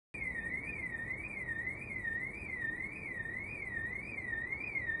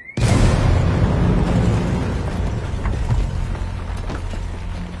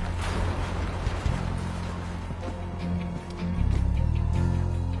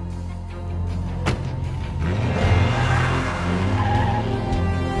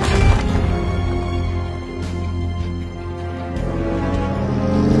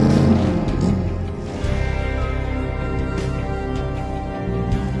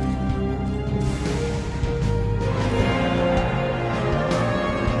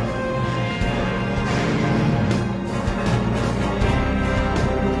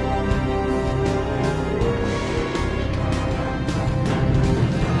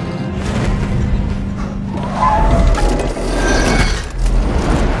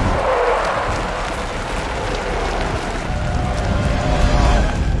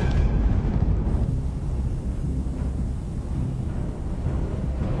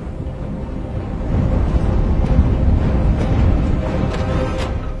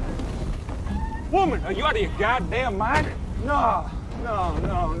Are you out of your goddamn mind? No, no,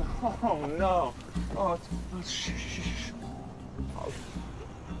 no, no, no. Oh, shh. Oh.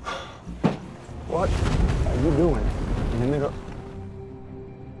 What are you doing in the middle?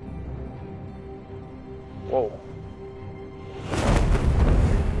 Whoa.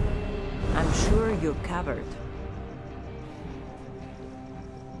 I'm sure you're covered.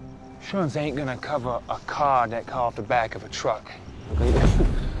 Insurance ain't gonna cover a car that car off the back of a truck. Okay?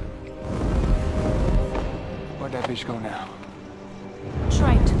 Where'd that bitch go now?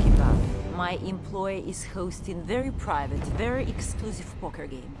 Trying to keep up. My employee is hosting very private, very exclusive poker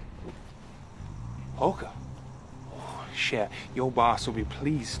game. Poker? Oh, shit. Your boss will be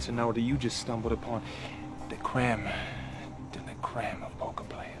pleased to know that you just stumbled upon the creme de la creme of poker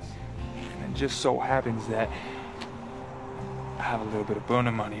players. And it just so happens that I have a little bit of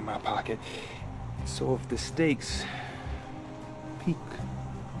burner money in my pocket. So if the stakes pique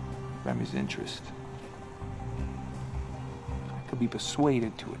Remy's interest, I could be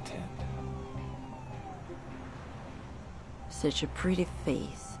persuaded to attend. Such a pretty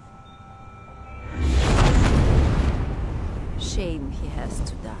face. Shame he has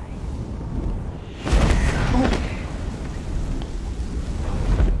to die. Oh.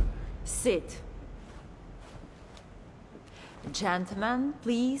 Sit. Gentlemen,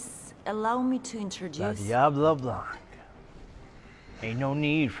 please allow me to introduce... Diablo Blanc. Ain't no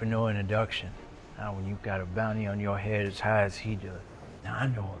need for no introduction. Now when you got a bounty on your head as high as he does. Now I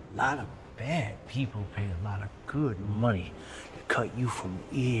know a lot of bad people pay a lot of good money to cut you from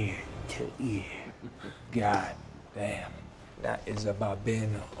ear to ear. God damn. That is about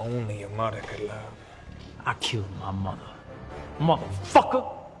being the only a mother could love. I killed my mother. Motherfucker!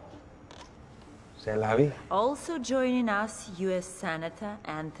 C'est la vie. Also joining us, U.S. Senator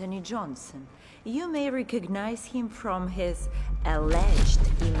Anthony Johnson. You may recognize him from his alleged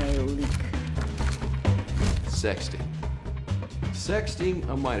email leak. Sexting. Sexting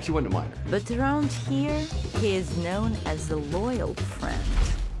a minor. She wasn't a minor. But around here, he is known as a loyal friend.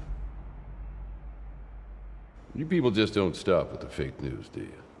 You people just don't stop with the fake news, do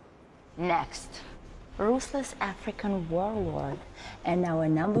you? Next, ruthless African warlord and our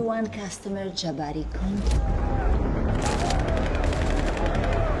 #1 customer, Jabari Kondo.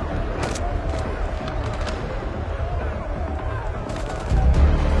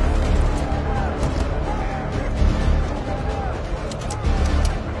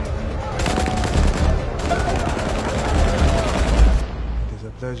 It's a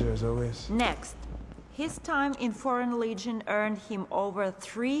pleasure as always. Next, his time in Foreign Legion earned him over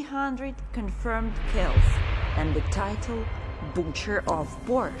 300 confirmed kills and the title Butcher of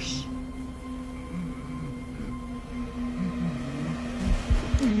Borscht.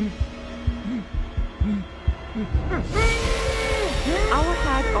 Our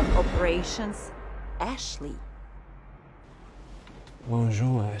head of operations, Ashley.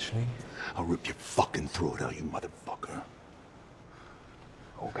 Bonjour, Ashley. I'll rip your fucking throat out, you motherfucker.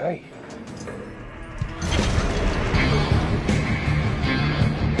 Okay.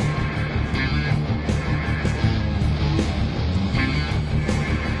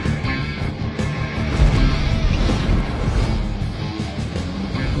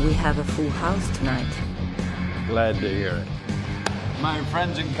 We have a full house tonight. Glad to hear it. My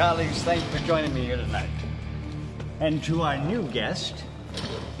friends and colleagues, thanks for joining me here tonight. And to our new guest,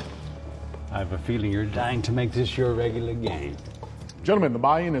 I have a feeling you're dying to make this your regular game. Gentlemen, the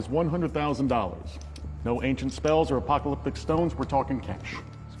buy-in is $100,000. No ancient spells or apocalyptic stones, we're talking cash.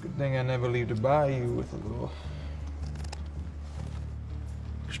 It's a good thing I never leave the bayou with a little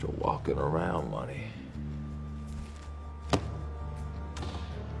extra walking around money.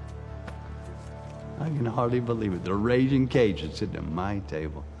 I can hardly believe it. The raging Cajun sitting at my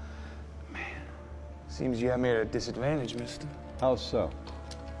table. Man, seems you have me at a disadvantage, mister. How so?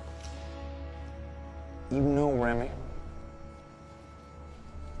 You know Remy.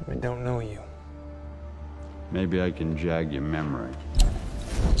 I don't know you. Maybe I can jag your memory.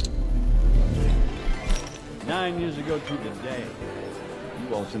 9 years ago to the day, you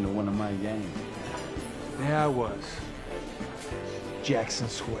waltzed into one of my games. There I was, Jackson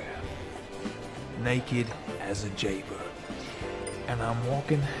Square, naked as a jaybird. And I'm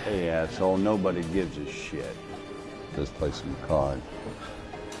walking... Hey, asshole, nobody gives a shit. Let's play some cards.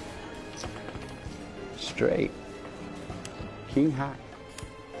 Straight. King high.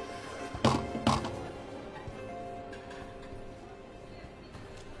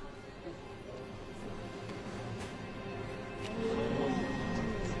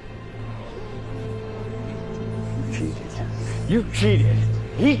 You cheated.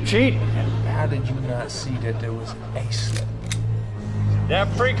 He cheated. How did you not see that there was a slip?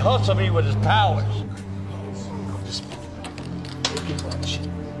 That freak hustled me with his powers.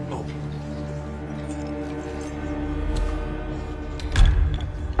 Oh.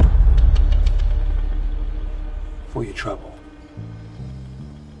 For your trouble.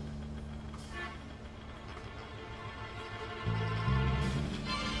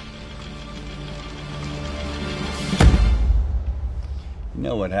 You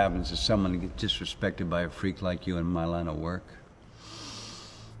know what happens to someone who gets disrespected by a freak like you in my line of work?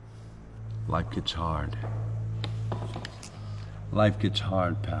 Life gets hard. Life gets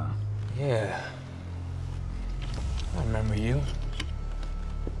hard, pal. Yeah. I remember you.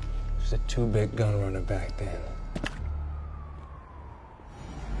 Just a two-bit gun runner back then.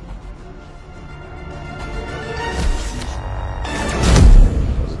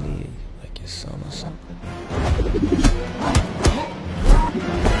 Wasn't he like your son or something?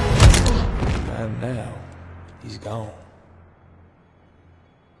 And now, he's gone.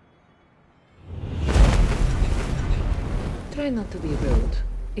 Try not to be rude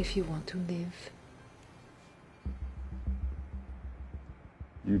if you want to live.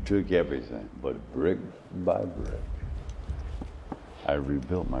 You took everything, but brick by brick, I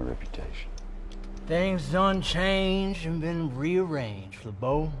rebuilt my reputation. Things done changed and been rearranged,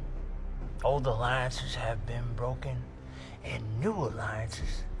 LeBeau. Old alliances have been broken, and new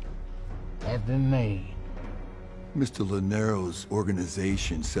alliances have been made. Mr. Lenero's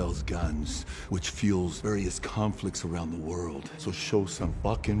organization sells guns, which fuels various conflicts around the world. So show some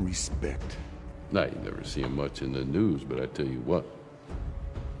fucking respect. Now, you never see him much in the news, but I tell you what,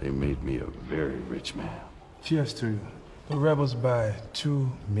 they made me a very rich man. Cheers to you. The rebels buy 2,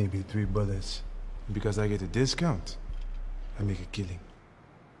 maybe 3 bullets. Because I get a discount, I make a killing.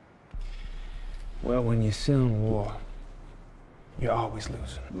 Well, when you're still in war, you're always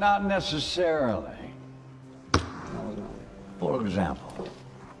losing. Not necessarily. For example,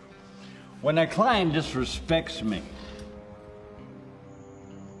 when a client disrespects me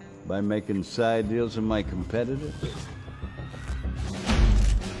by making side deals with my competitors,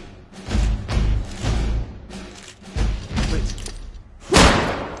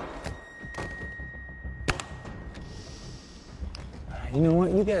 You know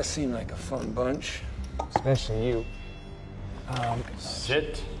what? You guys seem like a fun bunch. Especially you.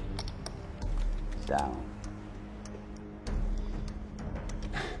 sit down.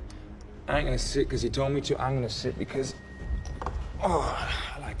 I ain't gonna sit because you told me to. I'm gonna sit because... Oh,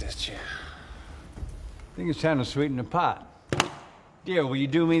 I like this chair. I think it's time to sweeten the pot. Dear, will you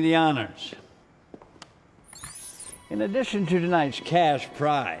do me the honors? In addition to tonight's cash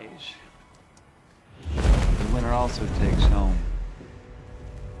prize, the winner also takes home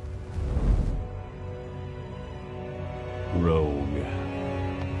Rogue.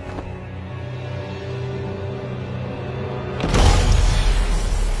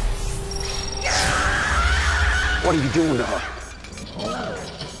 What are you doing to her?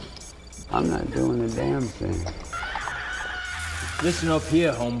 I'm not doing a damn thing. Listen up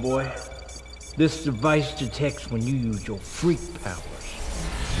here, homeboy. This device detects when you use your freak powers.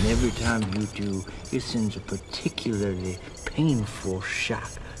 And every time you do, it sends a particularly painful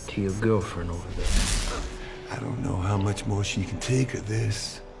shock to your girlfriend over there. I don't know how much more she can take of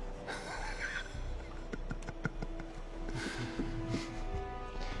this.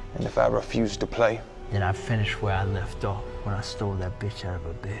 And if I refuse to play? Then I finish where I left off when I stole that bitch out of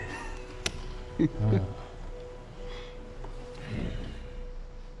her bed.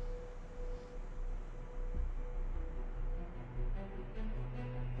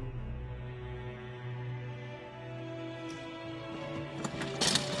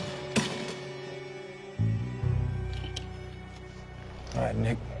 All right,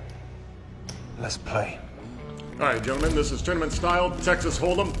 Nick. Let's play. All right, gentlemen, this is tournament style, Texas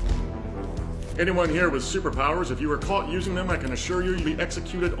Hold'em. Anyone here with superpowers, if you are caught using them, I can assure you, you'll be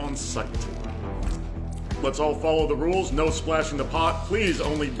executed on sight. Let's all follow the rules. No splashing the pot. Please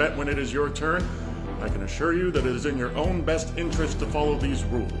only bet when it is your turn. I can assure you that it is in your own best interest to follow these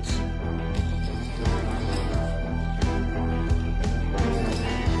rules.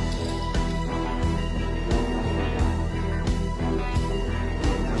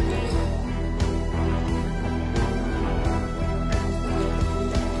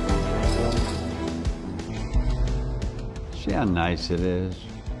 See how nice it is?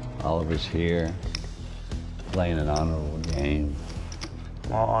 All of us here, playing an honorable game.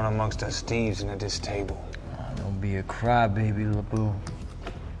 All on amongst us thieves and at this table. Don't be a crybaby, LeBeau.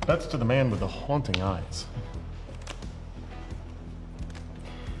 That's to the man with the haunting eyes.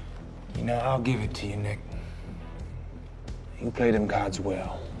 You know, I'll give it to you, Nick. You play them cards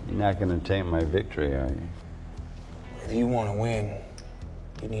well. You're not gonna take my victory, are you? If you want to win,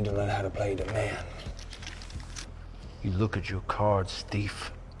 you need to learn how to play the man. You look at your cards,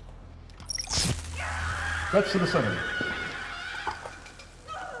 thief. That's to the center.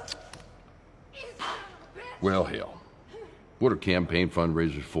 Well, hell. What are campaign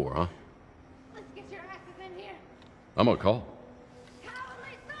fundraisers for, huh? Let's get your asses in here. I'm gonna call.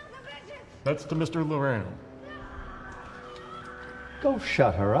 That's to Mr. Lorraine. Go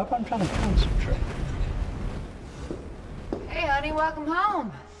shut her up. I'm trying to concentrate. Hey, honey, welcome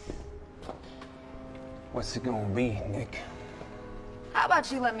home. What's it gonna be, Nick? How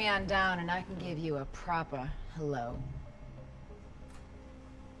about you let me on down and I can give you a proper hello?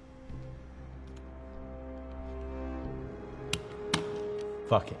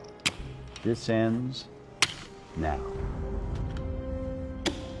 Fuck it. This ends now.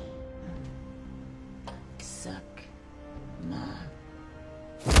 Suck my...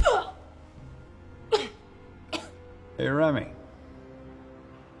 Hey, Remy.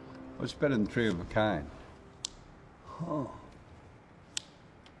 What's better than three of a kind? Huh.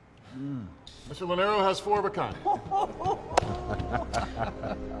 Mr. Lanero has 4 of a kind.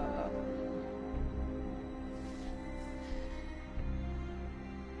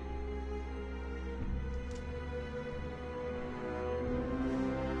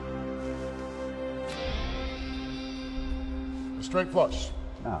 A straight flush.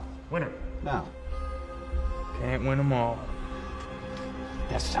 No. Winner. No. Can't win them all.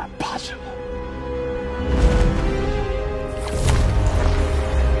 That's not possible.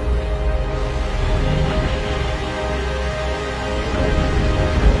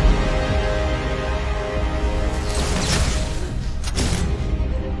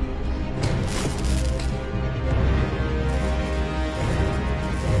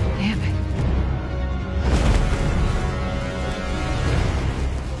 Damn it.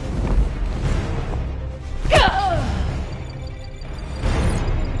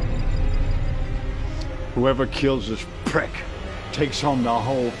 Whoever kills this prick takes home the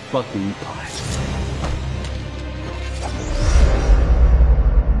whole fucking pie.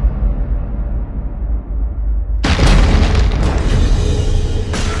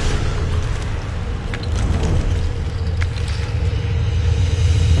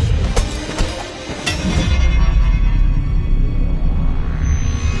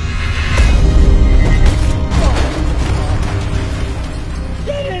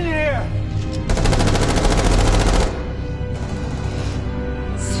 Get in here!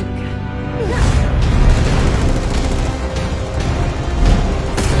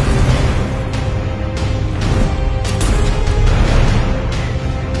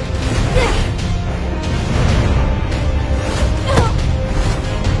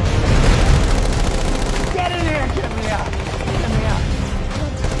 Get in here! Get me out! Get me out!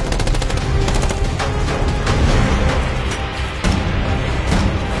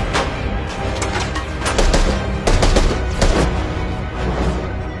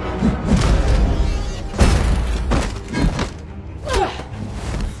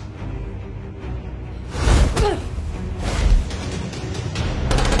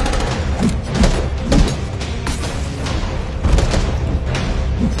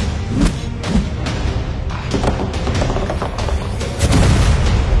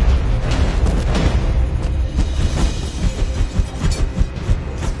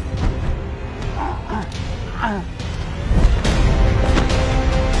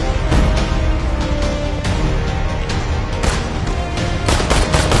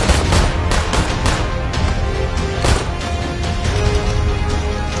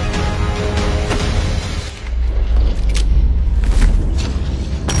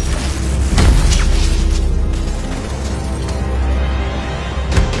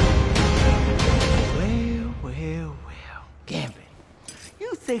 Well, Gambit,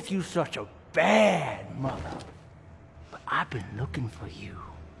 you think you such a bad mother, but I've been looking for you.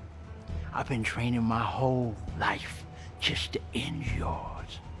 I've been training my whole life just to end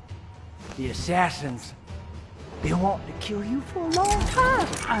yours. The assassins, they want to kill you for a long time.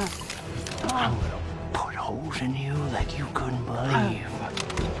 I'm gonna put holes in you like you couldn't believe.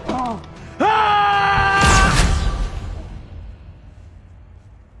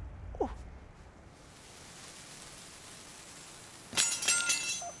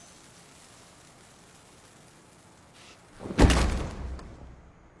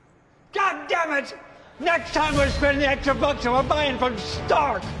 God damn it! Next time we'll spend the extra bucks and we're buying from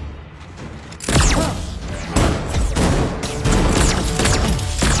Stark!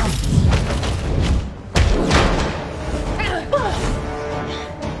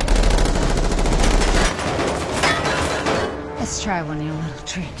 Let's try one of your little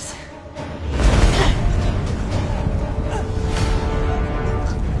tricks.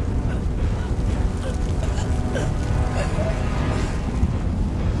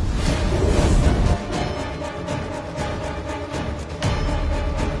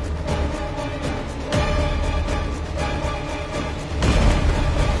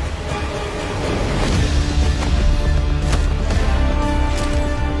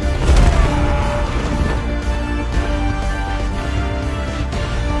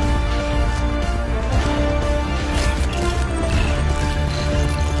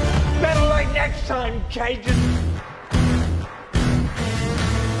 Cajun.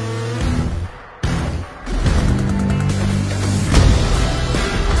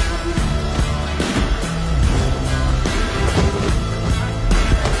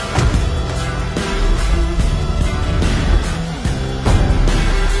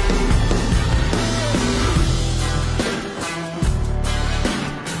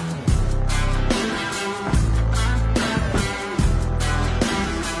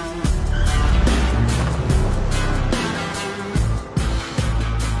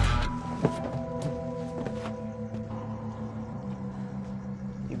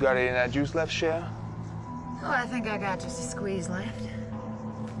 You got any of that juice left, Cher? Oh, I think I got just a squeeze left.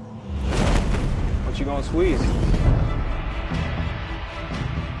 What you gonna squeeze?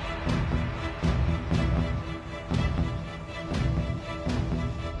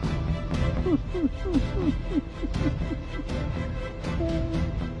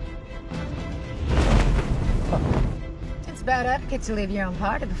 It's bad etiquette to leave your own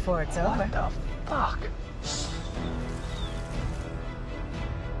party before it's over. What the fuck?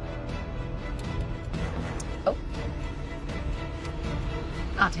 Oh.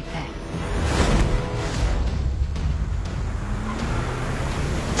 I'll take that.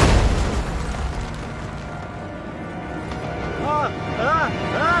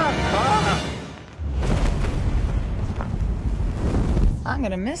 I'm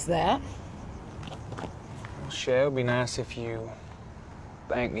gonna miss that. Cher, it'd be nice if you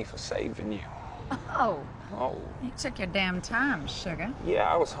thank me for saving you. Oh. Oh. You took your damn time, sugar.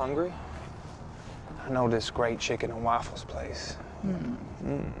 Yeah, I was hungry. I know this great chicken and waffles place.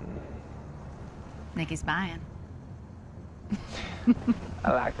 Nikki's buying.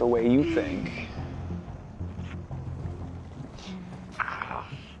 I like the way you think.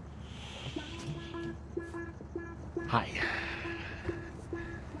 Hi.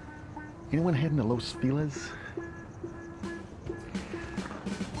 Anyone heading to Los Feliz?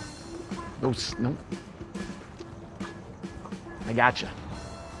 No. I gotcha.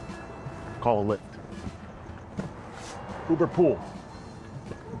 Call a lift. Uber pool.